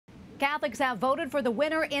Catholics have voted for the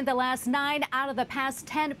winner in the last 9 out of the past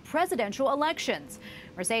 10 presidential elections.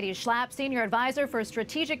 Mercedes Schlapp, senior advisor for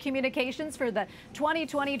strategic communications for the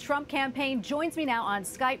 2020 Trump campaign, joins me now on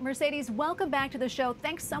Skype. Mercedes, welcome back to the show.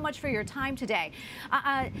 Thanks so much for your time today.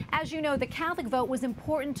 As you know, the Catholic vote was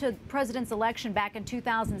important to the president's election back in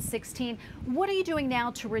 2016. What are you doing now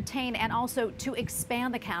to retain and also to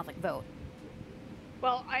expand the Catholic vote?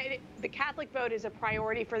 Well, the Catholic vote is a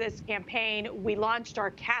priority for this campaign. We launched our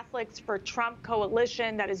Catholics for Trump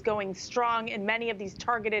coalition that is going strong in many of these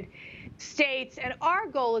targeted states. And our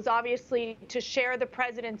goal is obviously to share the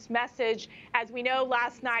president's message. As we know,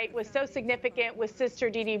 last night was so significant with Sister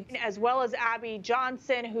Didi, as well as Abby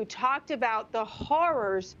Johnson, who talked about the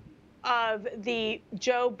horrors of the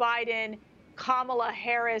Joe Biden, Kamala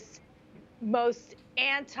Harris most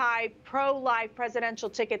pro-life presidential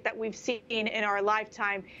ticket that we've seen in our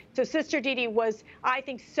lifetime. So Sister Didi was, I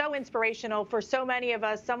think, so inspirational for so many of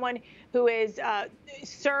us, someone who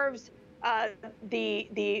serves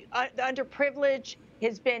the underprivileged,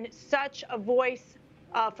 has been such a voice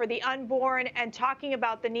for the unborn, and talking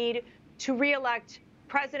about the need to reelect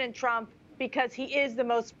President Trump because he is the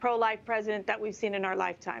most pro-life president that we've seen in our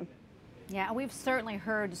lifetime. Yeah, and we've certainly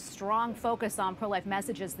heard strong focus on pro-life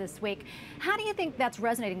messages this week. How do you think that's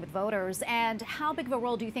resonating with voters, and how big of a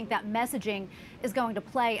role do you think that messaging is going to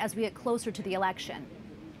play as we get closer to the election?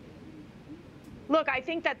 Look, I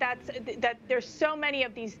think that there's so many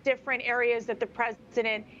of these different areas that the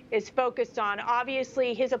president is focused on.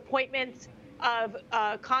 Obviously, his appointments of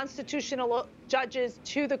constitutional judges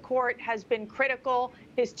to the court has been critical.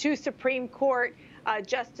 His 2 Supreme Court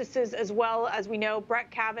justices, as well as we know,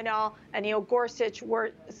 Brett Kavanaugh and Neil Gorsuch,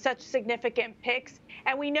 were such significant picks.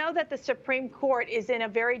 And we know that the Supreme Court is in a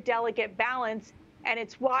very delicate balance, and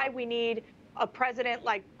it's why we need a president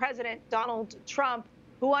like President Donald Trump,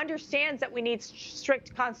 who understands that we need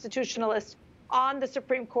strict constitutionalists on the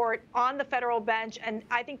Supreme Court, on the federal bench. And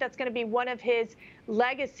I think that's going to be one of his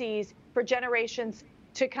legacies for generations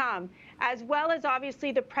to come. As well as,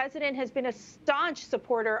 obviously, the president has been a staunch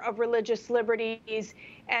supporter of religious liberties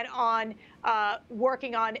and on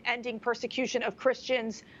working on ending persecution of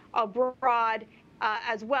Christians abroad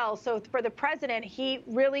as well. So for the president, he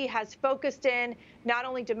really has focused in not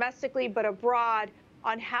only domestically but abroad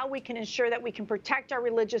on how we can ensure that we can protect our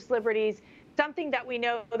religious liberties, something that we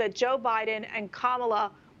know that Joe Biden and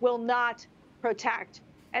Kamala will not protect.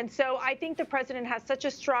 And so I think the president has such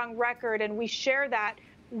a strong record, and we share that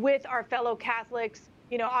with our fellow Catholics.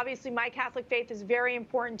 You know, obviously, my Catholic faith is very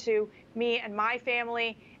important to me and my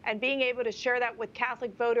family, and being able to share that with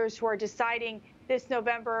Catholic voters who are deciding this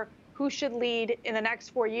November who should lead in the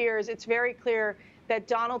next 4 years, it's very clear that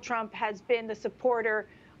Donald Trump has been the supporter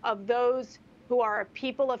of those who are a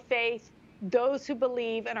people of faith, those who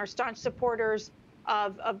believe and are staunch supporters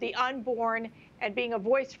of the unborn and being a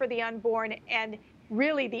voice for the unborn. And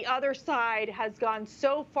really, the other side has gone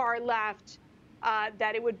so far left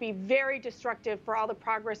that it would be very destructive for all the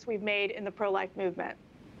progress we've made in the pro-life movement.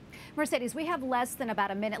 Mercedes, we have less than about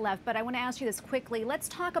a minute left, but I want to ask you this quickly. Let's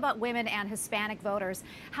talk about women and Hispanic voters.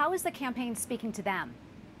 How is the campaign speaking to them?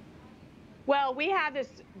 Well, we have this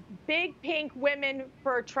big pink Women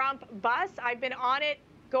for Trump bus. I've been on it,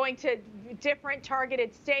 going to different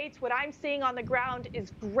targeted states. What I'm seeing on the ground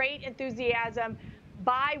is great enthusiasm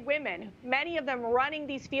by women, many of them running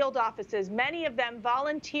these field offices, many of them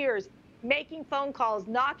volunteers, making phone calls,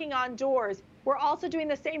 knocking on doors. We're also doing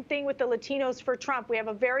the same thing with the Latinos for Trump. We have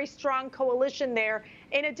a very strong coalition there,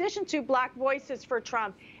 in addition to Black Voices for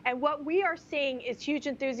Trump. And what we are seeing is huge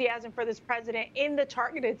enthusiasm for this president in the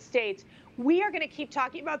targeted states. We are going to keep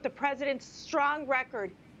talking about the president's strong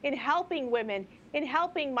record in helping women, in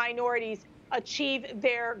helping minorities achieve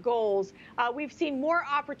their goals. We've seen more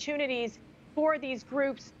opportunities for these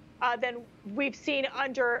groups than we've seen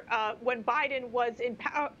under when Biden was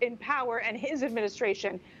in power and his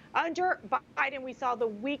administration. Under Biden, we saw the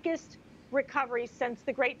weakest recovery since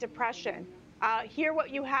the Great Depression. Here, what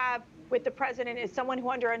you have with the president is someone who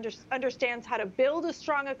understands how to build a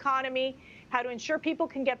strong economy, how to ensure people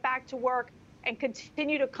can get back to work, and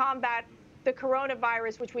continue to combat the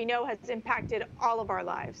coronavirus, which we know has impacted all of our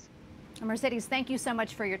lives. Mercedes, thank you so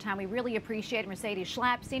much for your time. We really appreciate it. Mercedes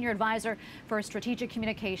Schlapp, Senior Advisor for Strategic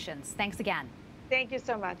Communications. Thanks again. Thank you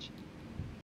so much.